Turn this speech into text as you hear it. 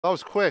That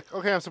was quick.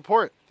 Okay, I'm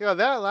support. Yeah,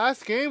 that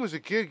last game was a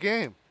good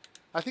game.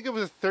 I think it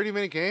was a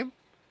 30-minute game.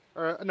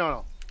 Or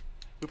no.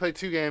 We played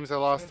 2 games. I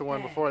lost the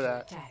one before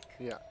that.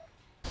 Yeah.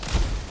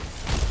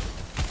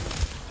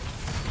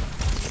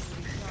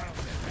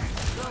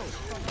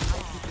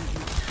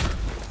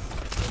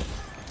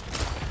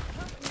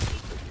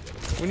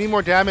 We need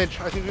more damage.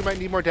 I think we might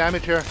need more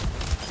damage here. I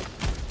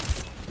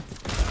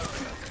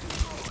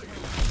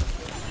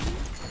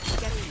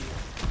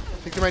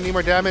think we might need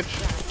more damage.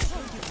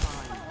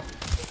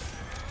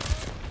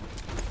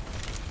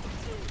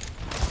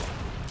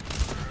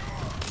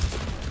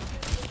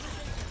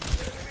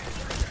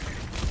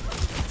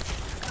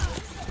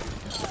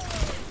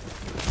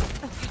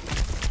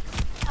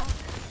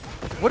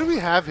 What do we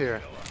have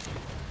here?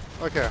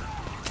 Okay.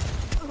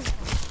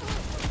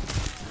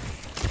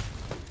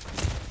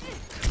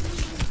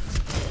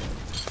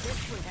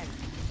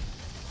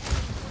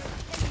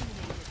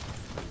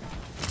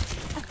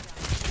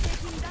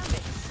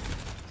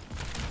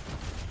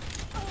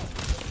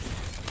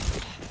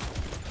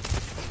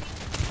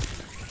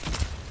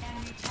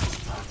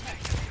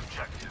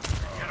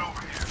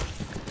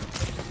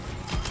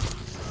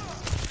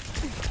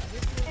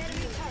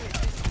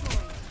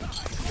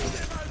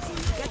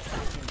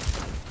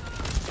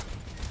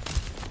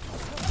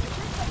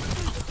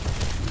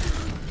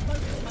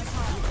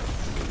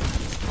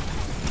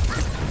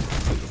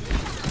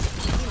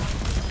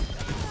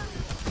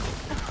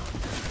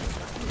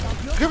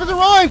 Give it the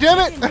wrong, damn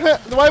it!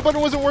 The Y button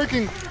wasn't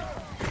working.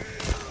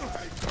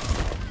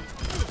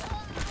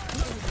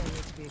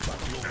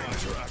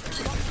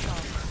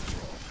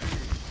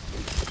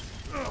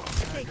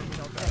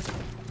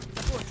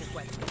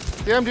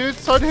 Damn, dude,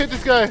 it's hard to hit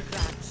this guy.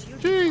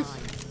 Jeez.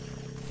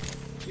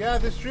 Yeah,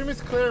 the stream is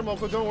clear,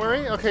 Moko, don't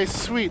worry. Okay,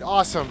 sweet,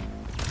 awesome.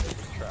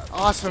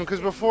 Awesome, because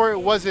before it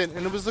wasn't,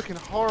 and it was looking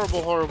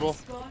horrible, horrible.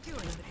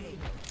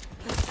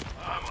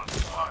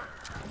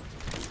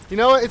 You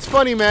know what? It's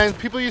funny, man.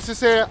 People used to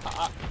say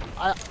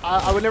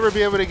I would never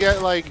be able to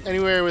get like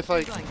anywhere with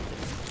like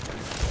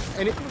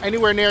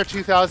anywhere near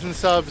 2,000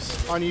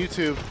 subs on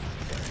YouTube,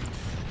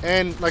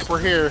 and like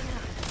we're here.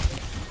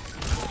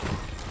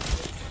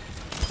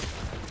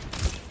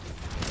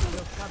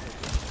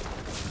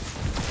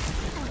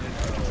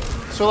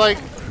 So like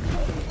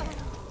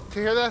to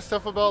hear that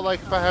stuff about like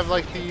if I have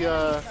like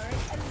the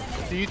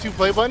YouTube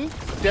play button,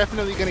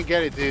 definitely gonna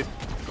get it, dude.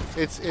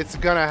 It's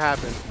gonna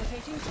happen.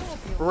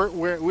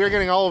 We're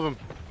getting all of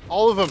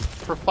them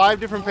for 5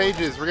 different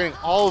pages. We're getting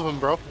all of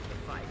them, bro.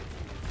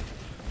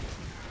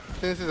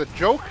 Think this is a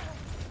joke?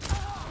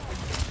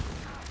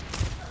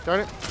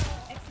 Darn it!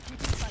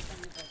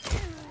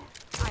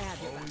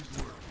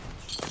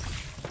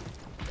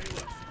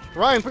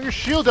 Ryan, put your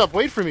shield up.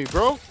 Wait for me,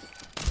 bro.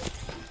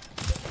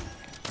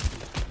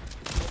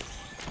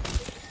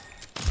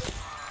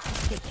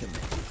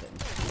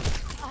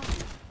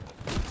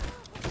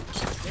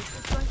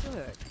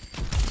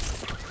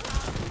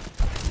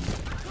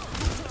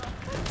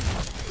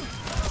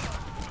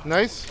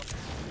 Nice.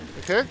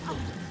 Okay.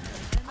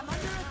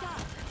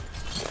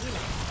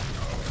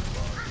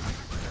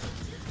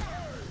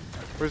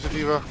 Where's the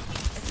diva?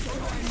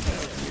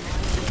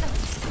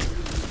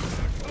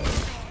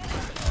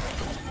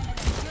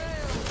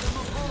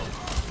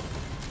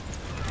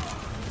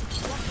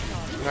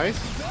 Nice.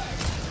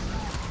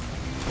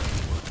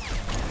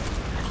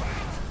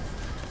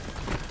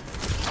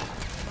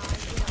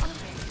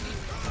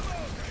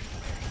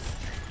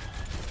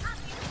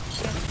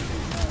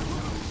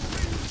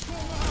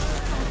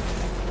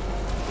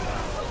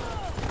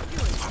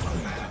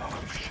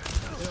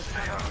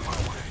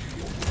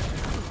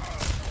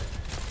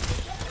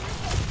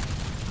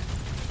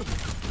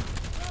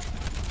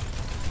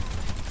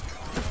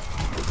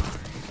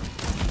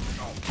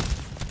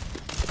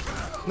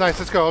 Nice,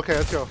 let's go. Okay,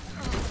 let's go.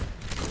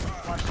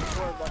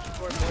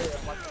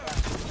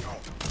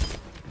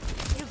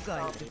 You've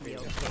got to be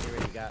okay. You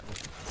already got me.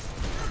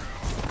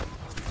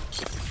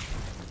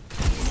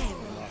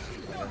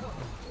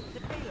 The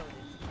payload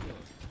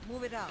is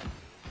move it out.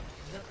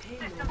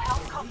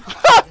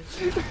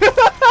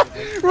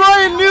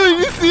 Ryan knew. Did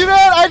you see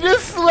that? I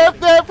just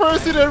slept that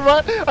person and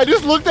I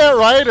just looked at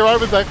Ryan and Ryan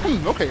was like,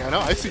 okay, I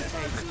know, I see.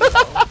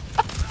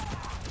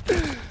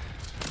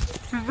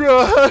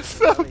 Bro, that's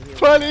so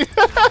funny.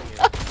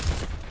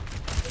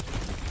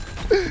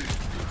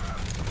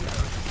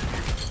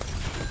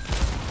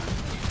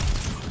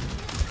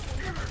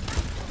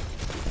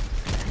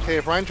 Okay,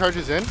 if Ryan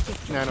charges in,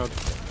 nanoed.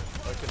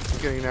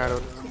 He's getting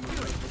nanoed.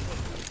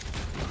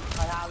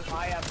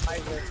 I have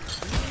Tiger.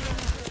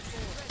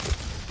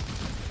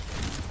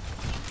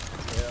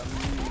 Yeah, I'm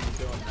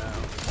doing now.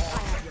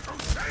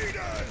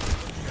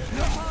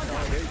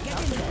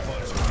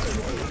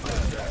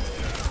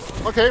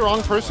 Okay,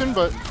 wrong person,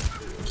 but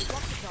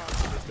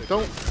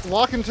don't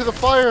walk into the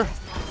fire.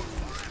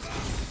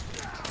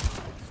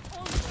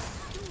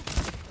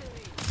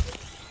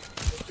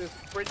 Just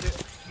sprint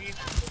it.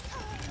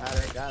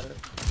 Got it.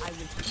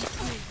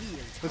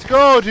 Let's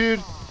go,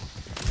 dude.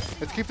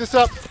 Let's keep this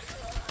up.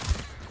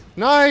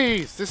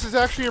 Nice. This is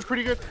actually a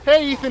pretty good.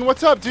 Hey, Ethan,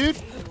 what's up, dude?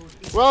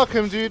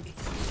 Welcome, dude.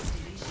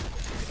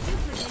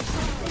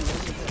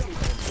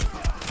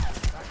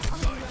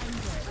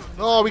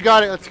 Oh, we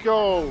got it. Let's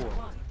go.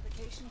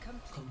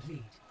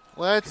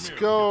 Let's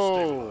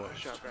go.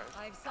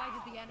 I've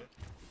sighted the enemy.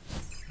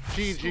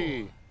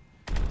 GG.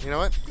 You know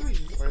what?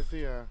 Where's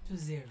the to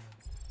 0.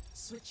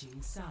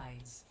 Switching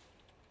sides.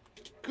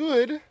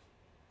 good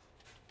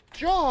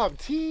job,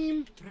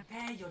 team?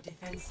 Prepare your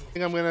defenses. I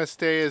think I'm gonna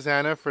stay as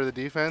Anna for the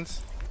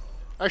defense.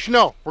 Actually,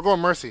 no. We're going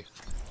Mercy.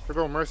 We're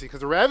going Mercy because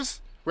the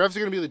Revs are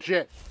gonna be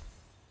legit.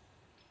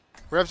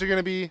 Revs are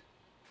gonna be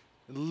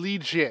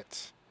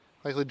legit.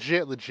 Like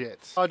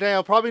legit. Oh,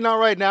 Daniel, probably not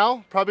right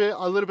now. Probably a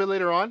little bit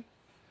later on.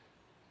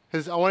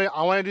 Cause I want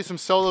to do some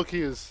solo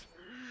queues.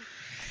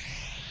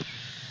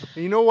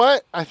 And you know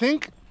what? I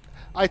think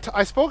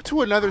I spoke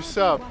to another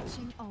sub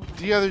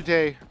the other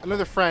day,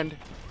 another friend,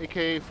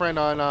 aka friend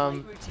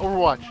on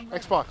Overwatch,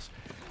 Xbox,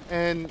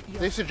 and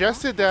they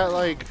suggested that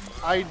like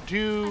I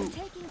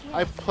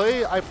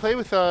play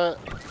with a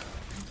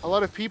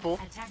lot of people,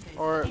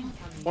 or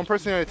one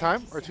person at a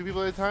time, or two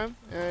people at a time,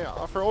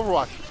 for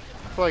Overwatch.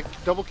 For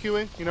like double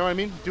queuing, you know what I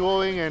mean?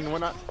 Duoing and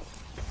whatnot.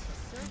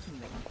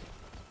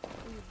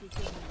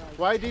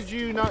 Why did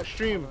you not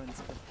stream?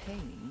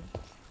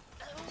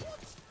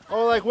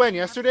 Oh, like when?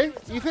 Yesterday,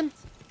 Ethan?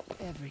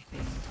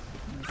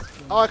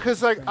 Oh,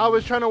 cause like I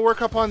was trying to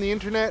work up on the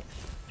internet,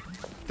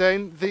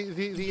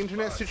 the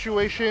internet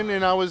situation,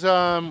 and I was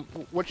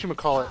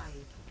whatchamacallit?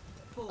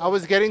 I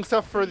was getting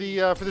stuff for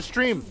the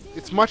stream.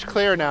 It's much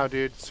clearer now,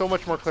 dude. So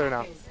much more clear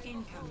now.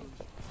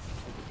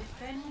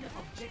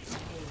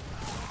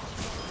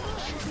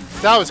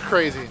 That was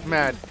crazy,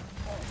 mad.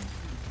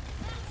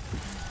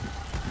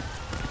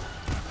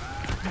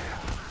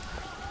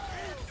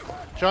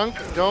 Junk,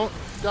 don't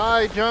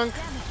die, Junk.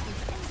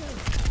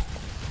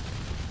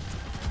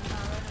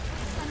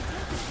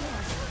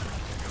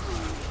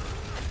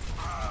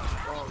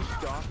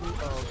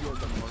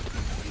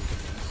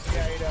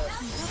 Yeah, he does.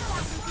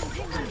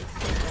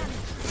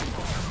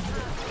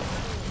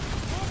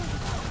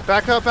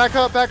 Back up, back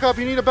up, back up.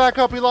 You need to back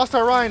up. We lost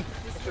our Ryan.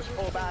 Just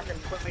pull back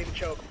and play the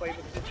choke. Play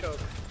the choke.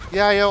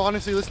 Yeah, yo,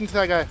 honestly, listen to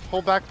that guy.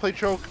 Hold back, play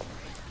choke.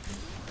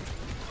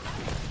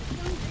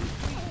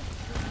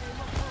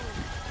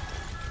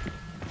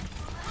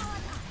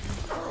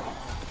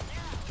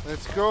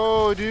 Let's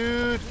go,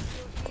 dude.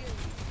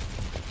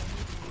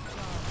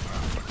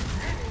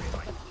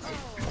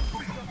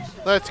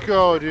 Let's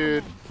go,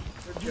 dude.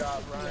 Good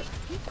job, Ryan.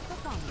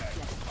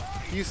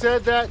 You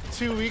said that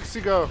 2 weeks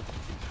ago.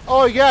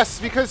 Oh yes,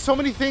 because so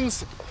many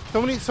things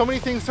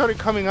started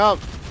coming up.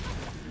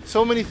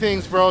 So many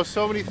things, bro.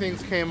 So many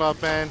things came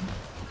up, man.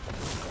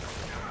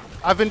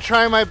 I've been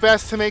trying my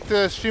best to make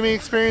the streaming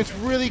experience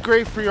really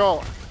great for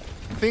y'all.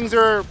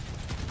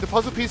 The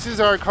puzzle pieces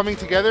are coming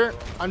together.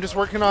 I'm just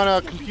working on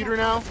a computer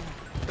now,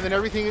 and then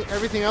everything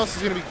else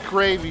is gonna be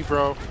gravy,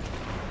 bro.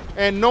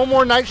 And no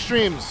more night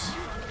streams.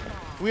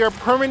 We are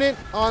permanent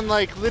on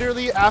like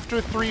literally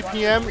after 3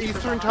 p.m.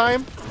 Eastern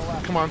time.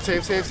 Come on,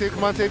 save.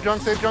 Come on, save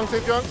junk.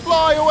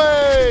 Fly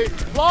away!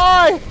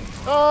 Fly!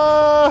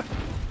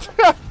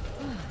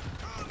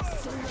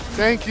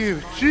 Thank you.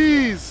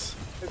 Jeez.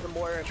 There's a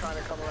Moira trying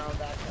to come around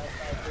that side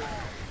too.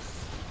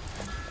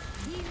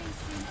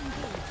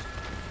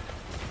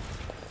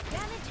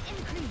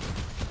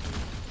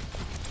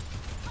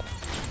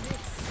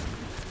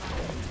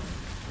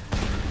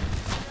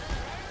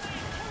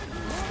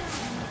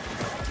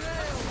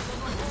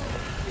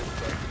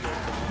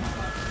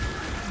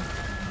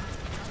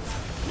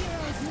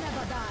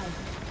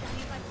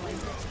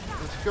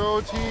 Let's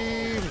go,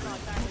 team.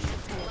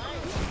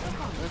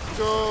 Let's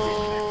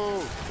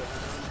go.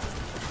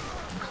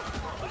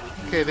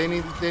 Okay, they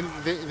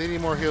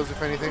need more heals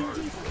if anything.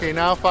 Okay,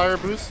 now fire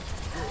boost.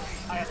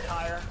 I have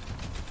tire.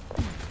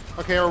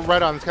 Okay, we're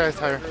right on. This guy has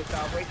tire.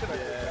 Wait till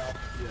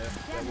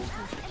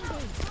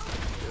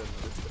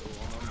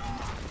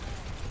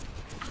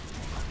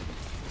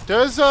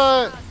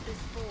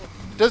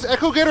Does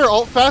Echo get her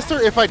ult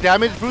faster if I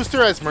damage boost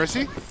her as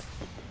Mercy?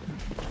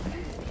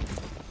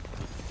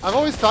 I've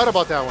always thought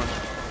about that one.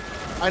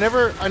 I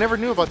never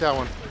knew about that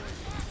one.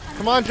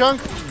 Come on, Junk.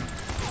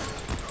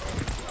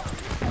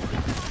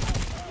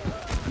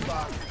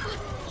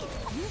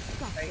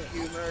 Thank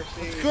you,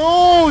 Mercy.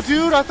 Go,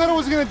 dude. I thought I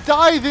was gonna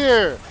die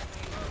there.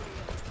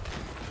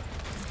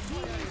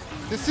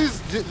 This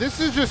is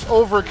just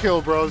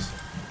overkill, bros.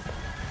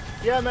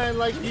 Yeah, man.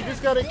 Like you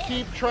just gotta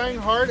keep trying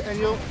hard, and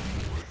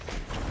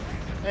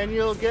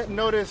you'll get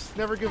noticed.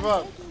 Never give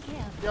up.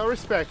 Yeah,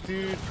 respect,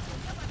 dude.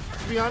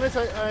 To be honest,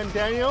 and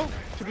Daniel,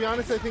 to be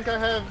honest, I think I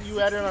have you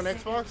added on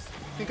Xbox.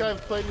 I think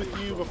I've played with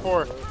you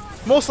before.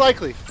 Most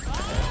likely.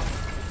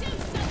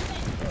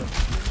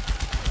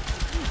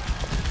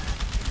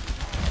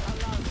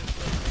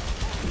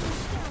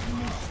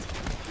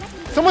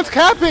 Someone's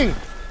capping!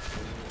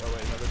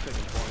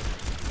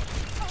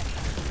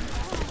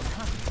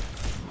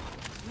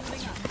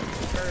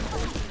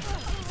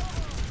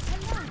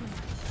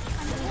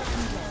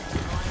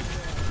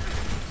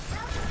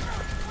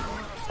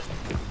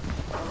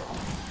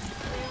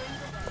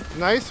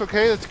 Nice.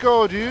 Okay, let's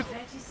go, dude.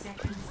 30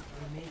 seconds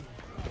remaining.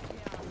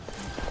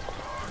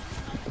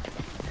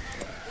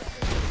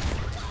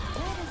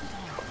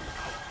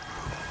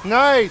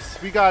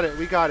 Nice. We got it.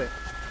 We got it.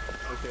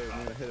 Okay,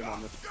 I'm gonna hit him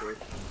on this first.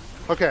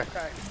 Okay.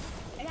 Okay.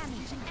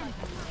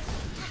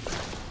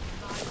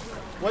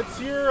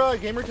 What's your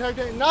gamer tag?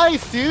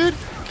 Nice, dude.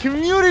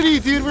 Community,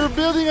 dude. We're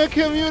building a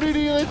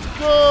community. Let's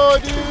go,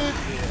 dude.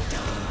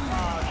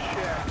 Oh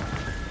shit.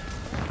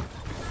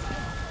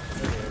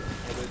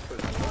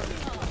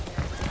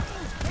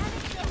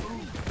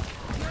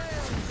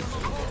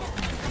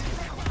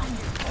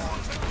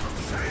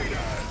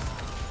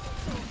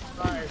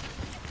 Nice.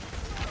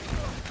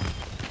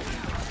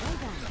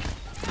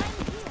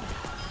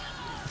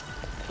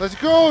 Let's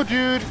go,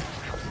 dude.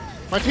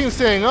 My team's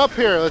staying up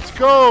here. Let's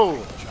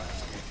go.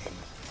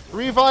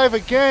 Revive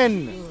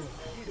again.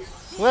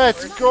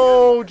 Let's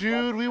go,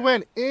 dude. We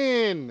went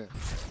in.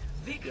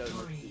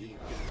 Victory.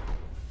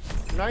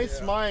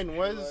 Nice mine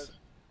was.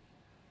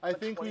 I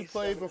think we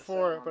played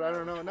before, but I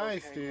don't know.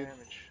 Nice, dude.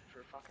 Damage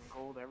for fucking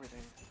gold,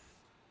 everything.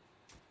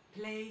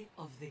 Play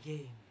of the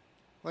game.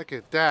 Look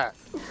at that.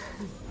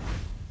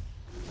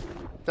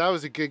 That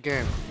was a good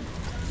game.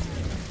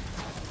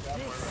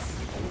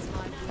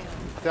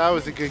 That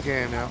was a good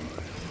game, now.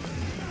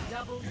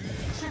 Double,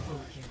 triple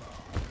kill.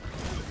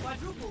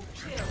 Quadruple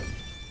kill.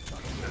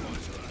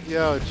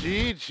 Yo,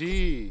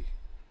 GG.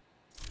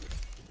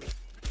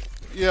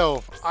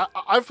 Yo,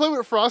 I've played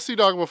with Frosty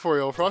Dog before,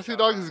 yo. Frosty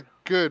Dog is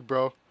good,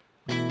 bro.